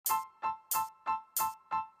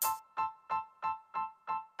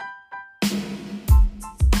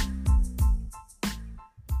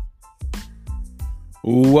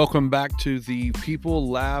Welcome back to the People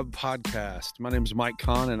Lab podcast. My name is Mike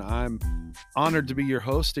Kahn, and I'm honored to be your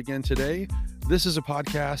host again today. This is a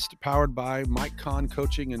podcast powered by Mike Kahn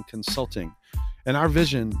Coaching and Consulting. And our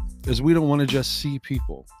vision is we don't want to just see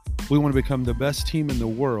people. We want to become the best team in the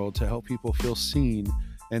world to help people feel seen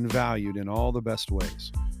and valued in all the best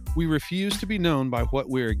ways. We refuse to be known by what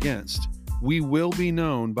we're against. We will be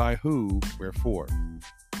known by who we're for.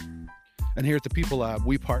 And here at the People Lab,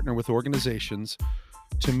 we partner with organizations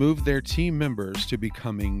to move their team members to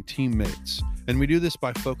becoming teammates. And we do this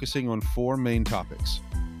by focusing on four main topics.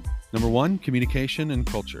 Number one, communication and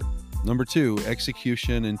culture. Number two,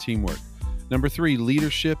 execution and teamwork. Number three,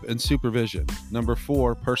 leadership and supervision. Number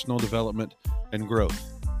four, personal development and growth.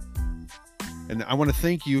 And I want to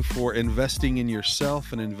thank you for investing in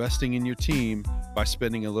yourself and investing in your team by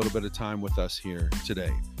spending a little bit of time with us here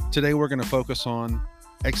today. Today, we're going to focus on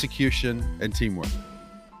execution and teamwork.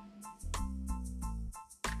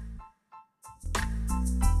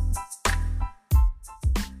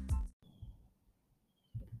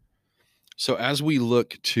 So as we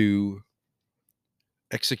look to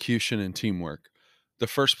execution and teamwork, the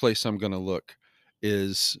first place I'm going to look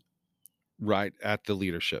is right at the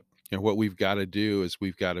leadership. What we've got to do is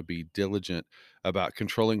we've got to be diligent about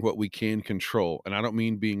controlling what we can control. And I don't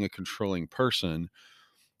mean being a controlling person.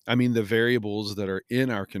 I mean the variables that are in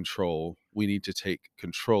our control, we need to take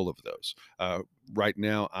control of those. Right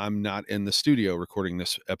now, I'm not in the studio recording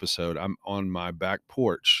this episode. I'm on my back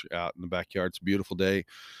porch out in the backyard. It's a beautiful day.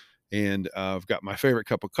 And I've got my favorite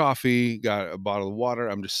cup of coffee, got a bottle of water.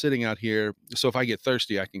 I'm just sitting out here. So if I get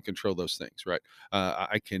thirsty, I can control those things, right?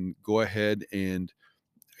 I can go ahead and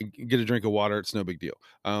get a drink of water. It's no big deal.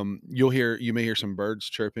 You may hear some birds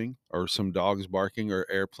chirping or some dogs barking or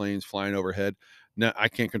airplanes flying overhead. No, I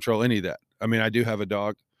can't control any of that. I mean, I do have a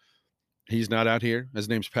dog. He's not out here. His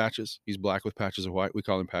name's Patches. He's black with patches of white. We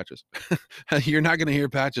call him Patches. You're not going to hear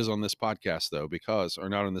Patches on this podcast though, or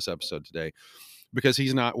not on this episode today, because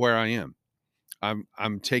he's not where I am.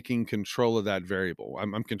 I'm taking control of that variable.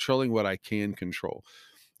 I'm controlling what I can control.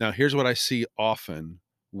 Now, here's what I see often.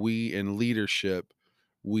 We in leadership,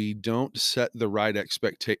 we don't set the right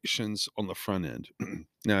expectations on the front end.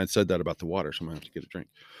 Now, I said that about the water, so I'm going to have to get a drink.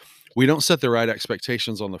 We don't set the right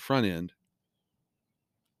expectations on the front end.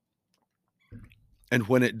 And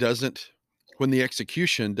when the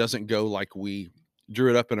execution doesn't go like we drew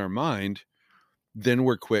it up in our mind, then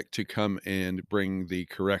we're quick to come and bring the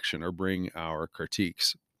correction or bring our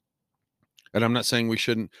critiques. And I'm not saying we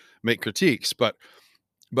shouldn't make critiques, but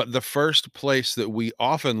the first place that we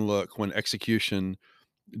often look when execution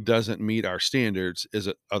doesn't meet our standards is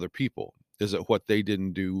at other people. Is it what they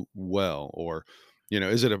didn't do well, or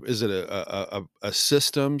is it a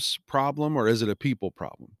systems problem, or is it a people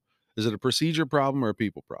problem? Is it a procedure problem or a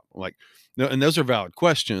people problem? And those are valid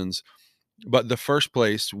questions. But the first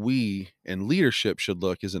place we in leadership should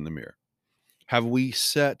look is in the mirror. Have we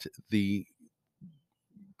set the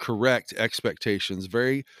correct expectations,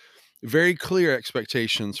 very, very clear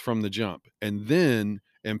expectations from the jump, and then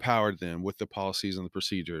empowered them with the policies and the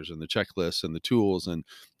procedures and the checklists and the tools and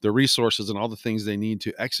the resources and all the things they need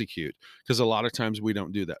to execute? Because a lot of times we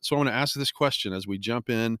don't do that. So I want to ask this question as we jump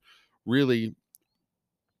in, really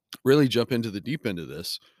jump into the deep end of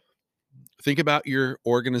this. Think about your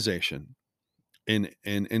organization.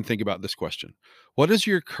 And think about this question. What is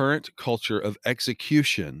your current culture of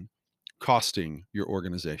execution costing your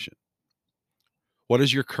organization? What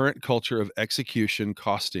is your current culture of execution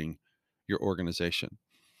costing your organization?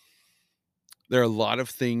 There are a lot of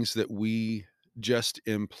things that we just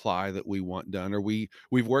imply that we want done, or we've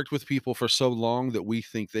worked with people for so long that we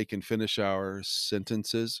think they can finish our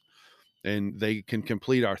sentences and they can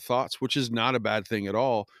complete our thoughts, which is not a bad thing at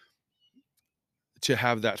all. To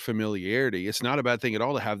have that familiarity, it's not a bad thing at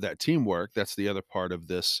all to have that teamwork. That's the other part of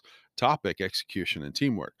this topic, execution and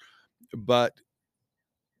teamwork. But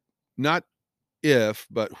not if,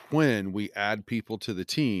 but when we add people to the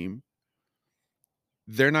team,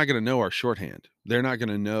 they're not going to know our shorthand. They're not going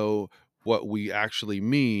to know what we actually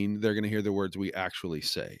mean. They're going to hear the words we actually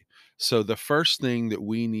say. So the first thing that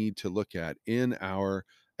we need to look at in our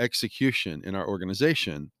execution in our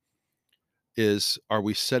organization is, are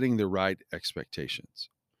we setting the right expectations?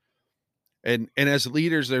 And as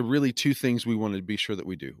leaders, there are really two things we want to be sure that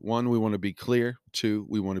we do. One, we want to be clear. Two,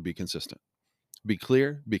 we want to be consistent. Be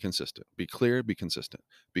clear, be consistent. Be clear, be consistent.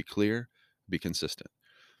 Be clear, be consistent.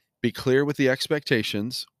 Be clear with the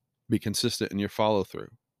expectations. Be consistent in your follow through.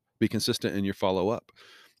 Be consistent in your follow up.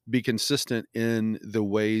 Be consistent in the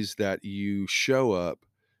ways that you show up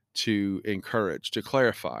to encourage, to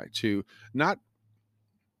clarify,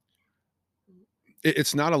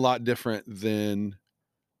 it's not a lot different than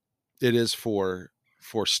it is for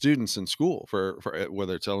students in school, for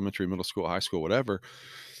whether it's elementary, middle school, high school, whatever.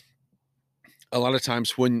 A lot of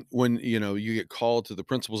times when you get called to the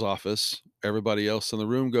principal's office, everybody else in the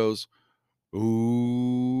room goes,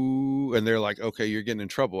 "Ooh," and they're like, "Okay, you're getting in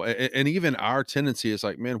trouble." And even our tendency is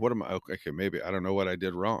like, "Man, what am I? Okay, maybe I don't know what I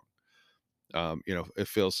did wrong." It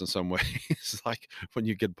feels in some ways like when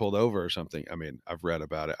you get pulled over or something. I mean, I've read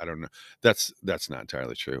about it. I don't know. That's not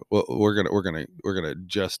entirely true. Well, we're gonna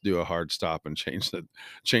just do a hard stop and change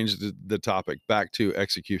the topic back to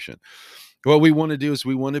execution. What we want to do is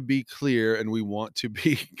we want to be clear and we want to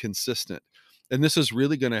be consistent, and this is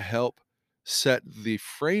really going to help set the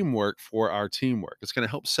framework for our teamwork. It's going to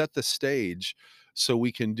help set the stage so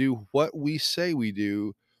we can do what we say we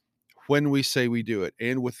do when we say we do it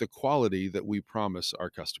and with the quality that we promise our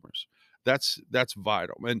customers. That's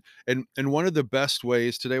vital. And one of the best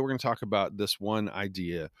ways today we're going to talk about this one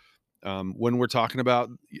idea when we're talking about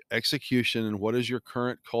execution and what is your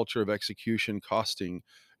current culture of execution costing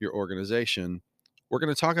your organization. We're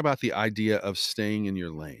going to talk about the idea of staying in your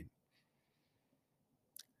lane.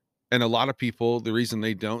 And a lot of people, the reason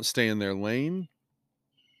they don't stay in their lane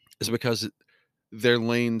is because their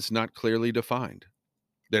lane's not clearly defined.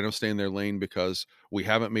 They don't stay in their lane because we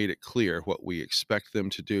haven't made it clear what we expect them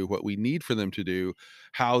to do, what we need for them to do,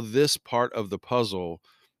 how this part of the puzzle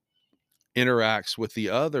interacts with the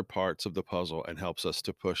other parts of the puzzle and helps us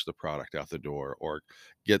to push the product out the door or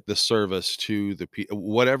get the service to the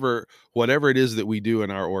whatever it is that we do in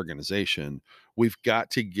our organization. We've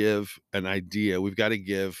got to give an idea, we've got to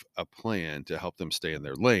give a plan to help them stay in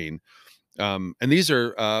their lane. And these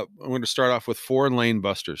are I'm going to start off with 4 lane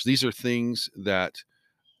busters. These are things that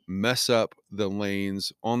mess up the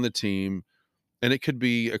lanes on the team. And it could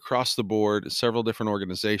be across the board, several different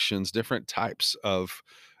organizations, different types of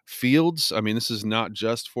fields. I mean, this is not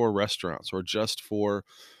just for restaurants or just for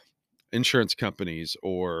insurance companies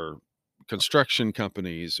or construction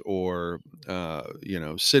companies or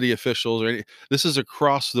city officials or this is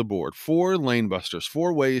across the board. 4 lane busters,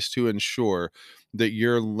 4 ways to ensure that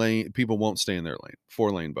your lane people won't stay in their lane.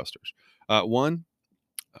 4 lane busters. One,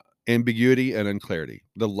 ambiguity and unclarity,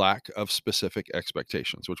 the lack of specific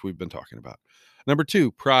expectations, which we've been talking about. Number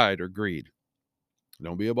 2, pride or greed.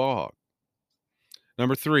 Don't be a ball hog.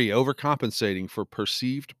 Number 3, overcompensating for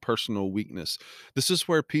perceived personal weakness. This is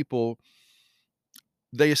where people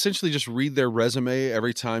they essentially just read their resume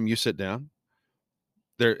every time you sit down.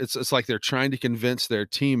 It's like they're trying to convince their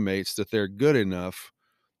teammates that they're good enough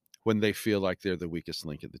when they feel like they're the weakest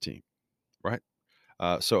link in the team, right?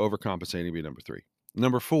 So overcompensating would be number 3.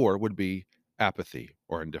 Number 4 would be apathy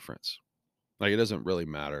or indifference. Like, it doesn't really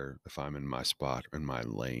matter if I'm in my spot or in my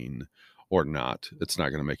lane or not. It's not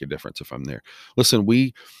gonna make a difference if I'm there. Listen,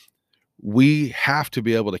 we have to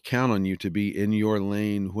be able to count on you to be in your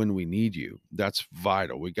lane when we need you. That's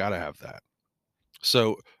vital. We gotta have that.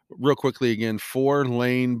 So, real quickly again, 4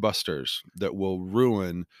 lane busters that will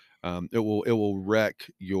ruin, it will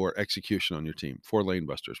wreck your execution on your team. 4 lane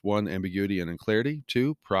busters. 1, ambiguity and unclarity.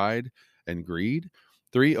 2, pride and greed.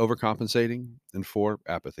 3, overcompensating. And 4,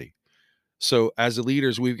 apathy. So as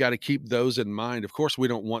leaders, we've got to keep those in mind. Of course, we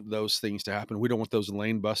don't want those things to happen. We don't want those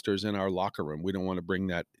lane busters in our locker room. We don't want to bring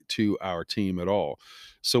that to our team at all.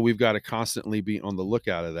 So we've got to constantly be on the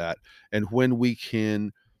lookout of that. And when we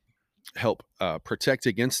can help protect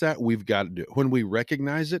against that, we've got to do it. When we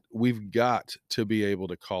recognize it, we've got to be able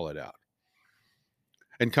to call it out.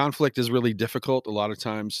 And conflict is really difficult a lot of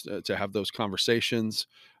times to have those conversations.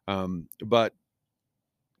 But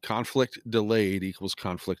conflict delayed equals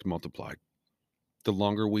conflict multiplied. The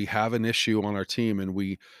longer we have an issue on our team and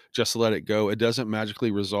we just let it go, it doesn't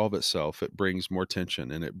magically resolve itself. It brings more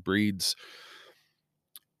tension and it breeds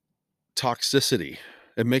toxicity.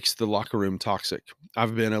 It makes the locker room toxic.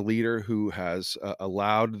 I've been a leader who has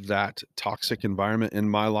allowed that toxic environment in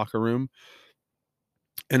my locker room.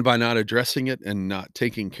 And by not addressing it and not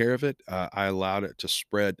taking care of it, I allowed it to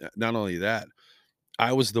spread. Not only that,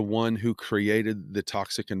 I was the one who created the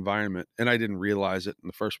toxic environment and I didn't realize it in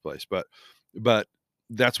the first place. But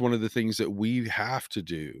that's one of the things that we have to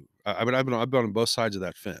do. I mean, I've been on both sides of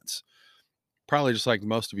that fence. Probably just like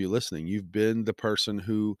most of you listening, you've been the person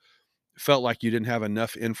who felt like you didn't have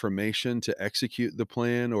enough information to execute the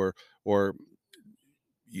plan or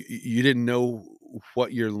you didn't know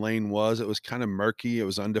what your lane was. It was kind of murky, it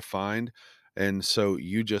was undefined. And so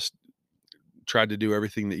you just tried to do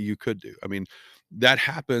everything that you could do. I mean, that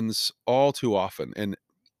happens all too often. And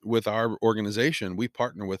with our organization, we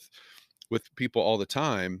partner with people all the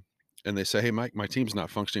time, and they say, "Hey, my team's not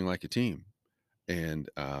functioning like a team, and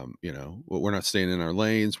we're not staying in our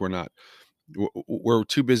lanes. We're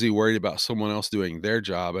too busy worried about someone else doing their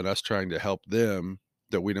job and us trying to help them,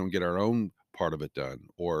 that we don't get our own part of it done,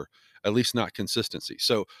 or at least not consistency.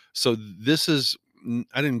 So this is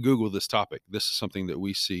I didn't Google this topic. This is something that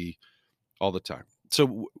we see all the time.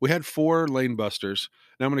 So we had 4 lane busters.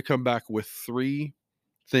 Now I'm going to come back with 3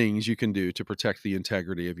 things you can do to protect the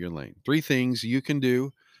integrity of your lane. 3 things you can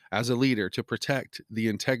do as a leader to protect the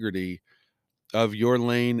integrity of your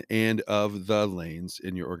lane and of the lanes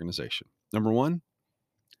in your organization. Number 1,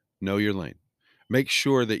 know your lane. Make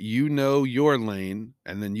sure that you know your lane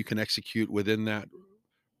and then you can execute within that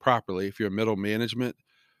properly. If you're a middle management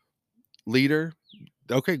leader,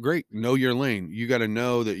 okay, great. Know your lane. You got to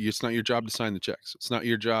know that it's not your job to sign the checks. It's not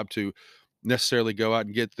your job to necessarily go out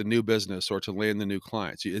and get the new business or to land the new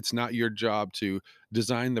clients. It's not your job to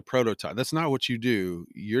design the prototype. That's not what you do.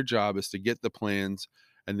 Your job is to get the plans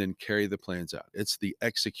and then carry the plans out. It's the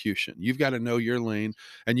execution. You've got to know your lane,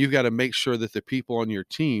 and you've got to make sure that the people on your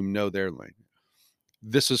team know their lane.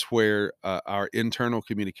 This is where our internal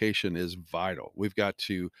communication is vital. We've got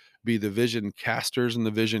to be the vision casters and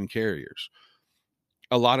the vision carriers.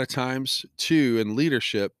 A lot of times, too, in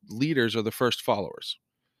leadership, leaders are the first followers.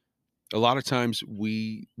 A lot of times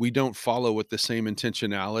we don't follow with the same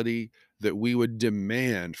intentionality that we would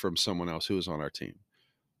demand from someone else who is on our team.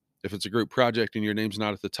 If it's a group project and your name's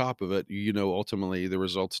not at the top of it, ultimately the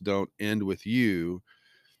results don't end with you.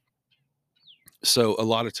 So a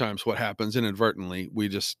lot of times what happens inadvertently, we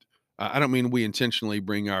just I don't mean we intentionally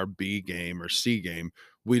bring our B game or C game.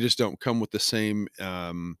 We just don't come with the same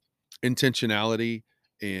intentionality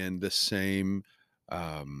and the same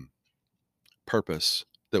um, purpose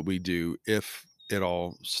that we do if it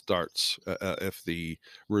all starts, if the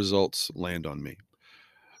results land on me.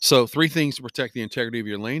 So, 3 things to protect the integrity of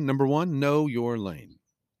your lane. Number 1, know your lane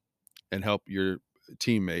and help your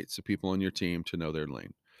teammates, the people on your team, to know their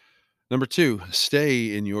lane. Number 2,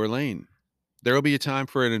 stay in your lane. There will be a time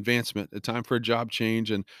for an advancement, a time for a job change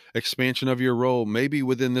and expansion of your role, maybe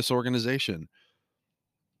within this organization.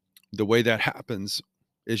 The way that happens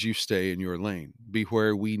is you stay in your lane. Be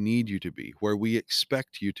where we need you to be, where we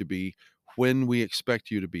expect you to be, when we expect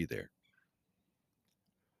you to be there.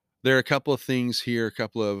 There are a couple of things here, a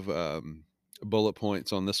couple of bullet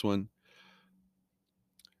points on this one.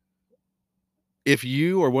 If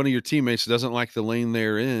you or one of your teammates doesn't like the lane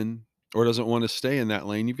they're in or doesn't want to stay in that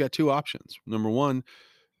lane, you've got 2 options. Number 1,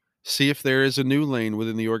 see if there is a new lane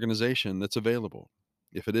within the organization that's available.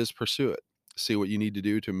 If it is, pursue it. See what you need to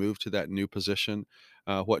do to move to that new position,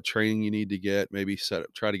 what training you need to get, maybe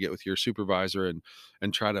try to get with your supervisor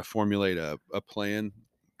and try to formulate a plan,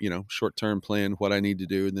 short-term plan, what I need to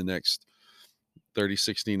do in the next 30,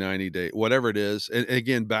 60, 90 days, whatever it is. And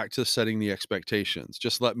again, back to setting the expectations.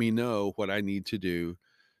 Just let me know what I need to do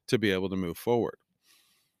to be able to move forward.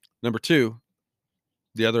 Number 2,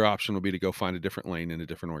 the other option will be to go find a different lane in a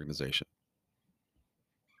different organization.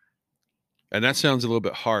 And that sounds a little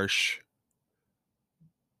bit harsh,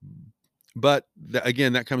 but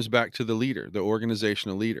again, that comes back to the leader, the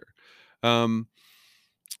organizational leader. Um,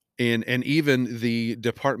 and even the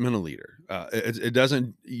departmental leader. It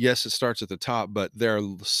doesn't. Yes, it starts at the top, but there are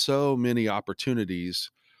so many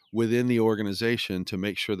opportunities within the organization to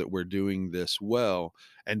make sure that we're doing this well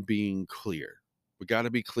and being clear. We got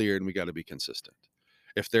to be clear and we got to be consistent.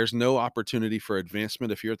 If there's no opportunity for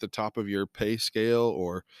advancement, if you're at the top of your pay scale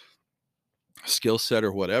or skill set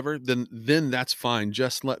or whatever, then that's fine.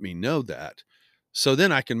 Just let me know that. So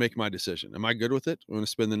then I can make my decision. Am I good with it? I'm going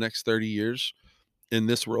to spend the next 30 years in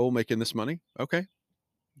this role making this money. Okay,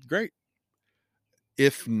 great.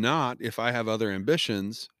 If not, if I have other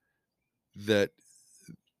ambitions that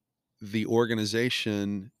the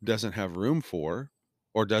organization doesn't have room for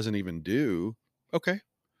or doesn't even do, okay,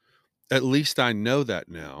 at least I know that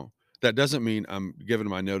now. That doesn't mean I'm giving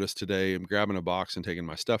my notice today, I'm grabbing a box and taking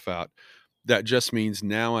my stuff out. That just means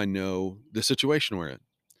now I know the situation we're in.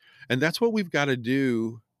 And that's what we've got to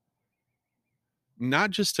do, not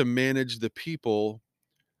just to manage the people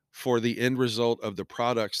for the end result of the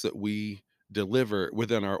products that we deliver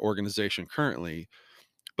within our organization currently,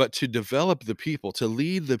 but to develop the people, to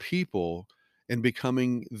lead the people in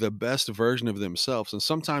becoming the best version of themselves. And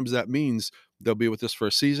sometimes that means they'll be with us for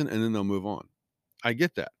a season and then they'll move on. I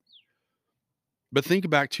get that. But think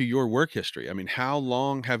back to your work history. I mean, how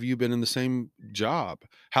long have you been in the same job?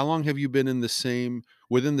 How long have you been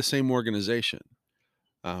within the same organization?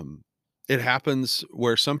 Um, it happens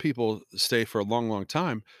where some people stay for a long, long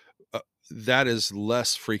time. That is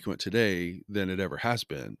less frequent today than it ever has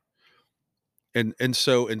been. And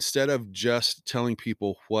so instead of just telling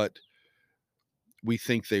people what we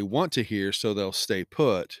think they want to hear so they'll stay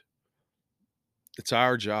put, It's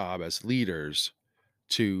our job as leaders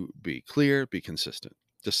to be clear, be consistent,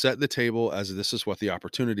 to set the table as this is what the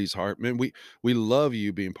opportunities are. Man, we love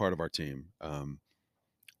you being part of our team.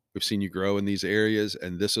 We've seen you grow in these areas,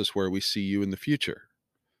 and this is where we see you in the future.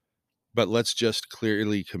 But let's just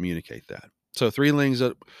clearly communicate that. So three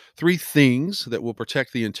things that will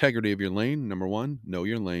protect the integrity of your lane. Number one, know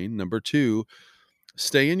your lane. Number two,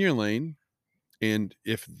 stay in your lane. And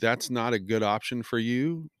if that's not a good option for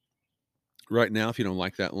you right now, if you don't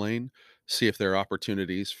like that lane, see if there are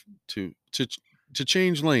opportunities to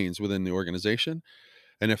change lanes within the organization.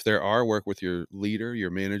 And if there are, work with your leader, your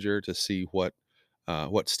manager, to see what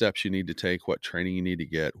steps you need to take, what training you need to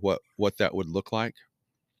get, what that would look like.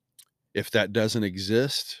 If that doesn't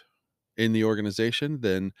exist in the organization,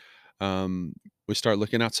 then we start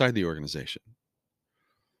looking outside the organization.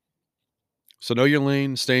 So know your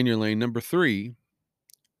lane, stay in your lane. Number three,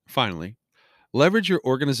 finally, leverage your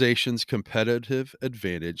organization's competitive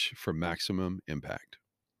advantage for maximum impact.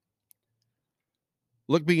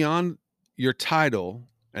 Look beyond your title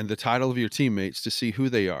and the title of your teammates to see who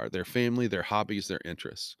they are, their family, their hobbies, their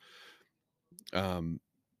interests.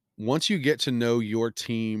 Once you get to know your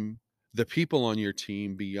team, the people on your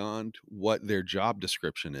team beyond what their job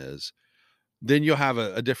description is, then you'll have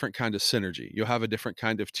a different kind of synergy. You'll have a different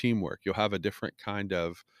kind of teamwork. You'll have a different kind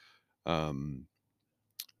of um,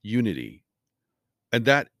 unity. And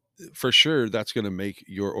that, for sure, that's going to make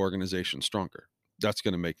your organization stronger. That's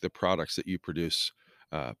going to make the products that you produce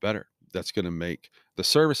better. That's going to make the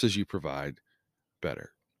services you provide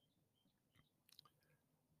better.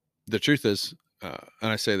 The truth is, and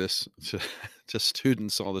I say this to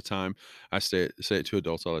students all the time, I say it to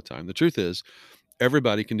adults all the time. The truth is,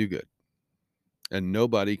 everybody can do good, and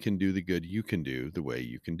nobody can do the good you can do the way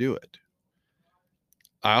you can do it.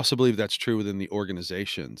 I also believe that's true within the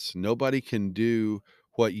organizations. Nobody can do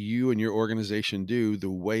what you and your organization do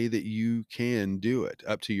the way that you can do it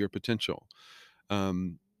up to your potential.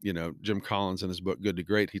 Jim Collins in his book Good to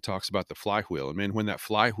Great, he talks about the flywheel. And man, when that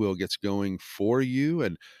flywheel gets going for you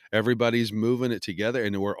and everybody's moving it together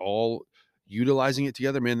and we're all utilizing it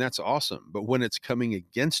together, man, that's awesome. But when it's coming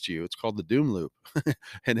against you, it's called the doom loop.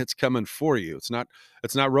 And it's coming for you. It's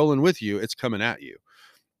not rolling with you, it's coming at you.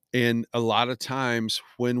 And a lot of times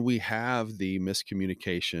when we have the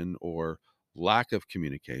miscommunication or lack of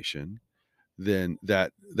communication, then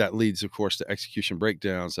that leads, of course, to execution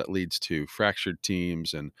breakdowns. That leads to fractured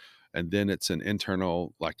teams, and then it's an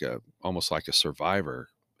internal, almost like a Survivor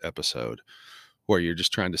episode where you're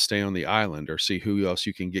just trying to stay on the island or see who else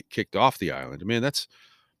you can get kicked off the island. I mean, that's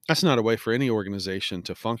not a way for any organization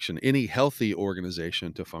to function, any healthy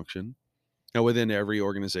organization to function. Now, within every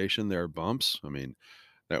organization, there are bumps. I mean,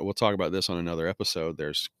 we'll talk about this on another episode.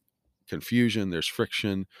 There's confusion, there's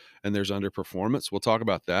friction, and there's underperformance. We'll talk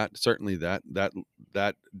about that. Certainly that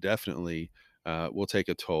definitely will take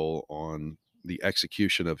a toll on the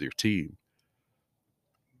execution of your team.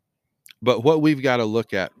 But what we've got to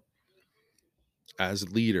look at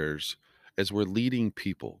as leaders is we're leading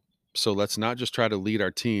people. So let's not just try to lead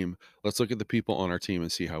our team. Let's look at the people on our team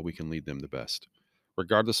and see how we can lead them the best,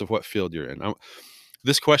 regardless of what field you're in.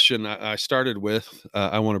 This question I started with,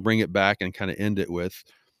 I want to bring it back and kind of end it with,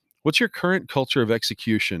 what's your current culture of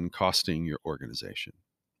execution costing your organization?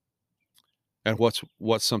 And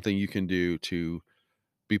what's something you can do to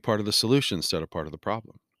be part of the solution instead of part of the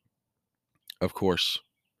problem? Of course,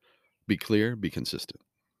 be clear, be consistent.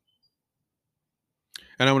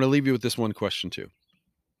 And I want to leave you with this one question too,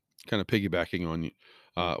 kind of piggybacking on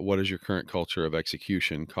what is your current culture of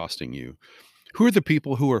execution costing you? Who are the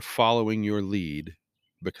people who are following your lead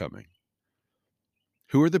becoming?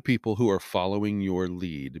 Who are the people who are following your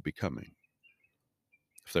lead becoming?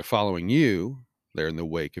 If they're following you, they're in the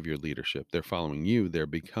wake of your leadership. They're following you, they're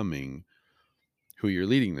becoming who you're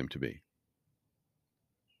leading them to be.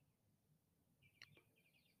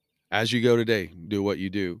 As you go today, do what you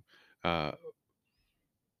do.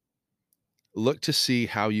 Look to see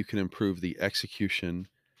how you can improve the execution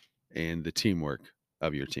and the teamwork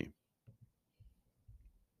of your team.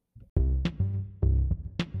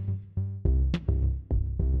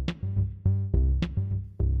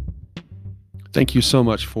 Thank you so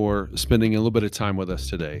much for spending a little bit of time with us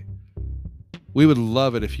today. We would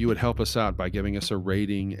love it if you would help us out by giving us a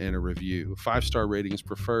rating and a review. 5-star rating is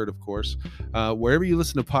preferred, of course. Wherever you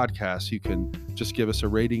listen to podcasts, you can just give us a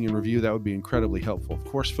rating and review. That would be incredibly helpful. Of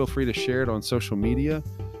course, feel free to share it on social media.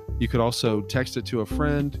 You could also text it to a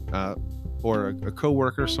friend or a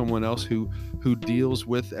coworker, someone else who deals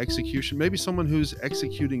with execution, maybe someone who's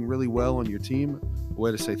executing really well on your team. A way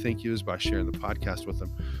to say thank you is by sharing the podcast with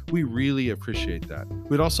them. We really appreciate that.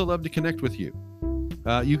 We'd also love to connect with you.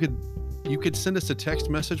 You could You could send us a text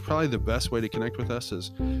message. Probably the best way to connect with us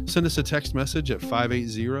is send us a text message at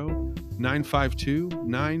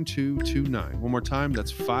 580-952-9229. One more time,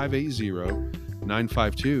 that's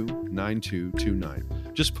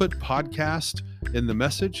 580-952-9229. Just put podcast in the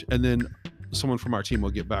message, and then someone from our team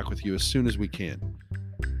will get back with you as soon as we can.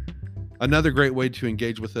 Another great way to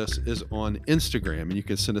engage with us is on Instagram, and you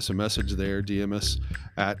can send us a message there, DM us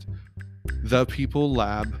at The People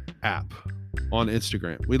Lab app on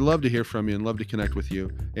Instagram. We'd love to hear from you and love to connect with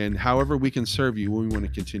you. And however we can serve you, we want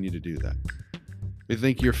to continue to do that. We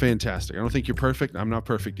think you're fantastic. I don't think you're perfect. I'm not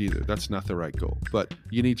perfect either. That's not the right goal. But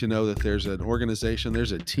you need to know that there's an organization,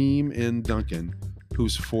 there's a team in Duncan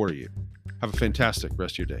who's for you. Have a fantastic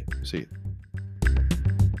rest of your day. See you.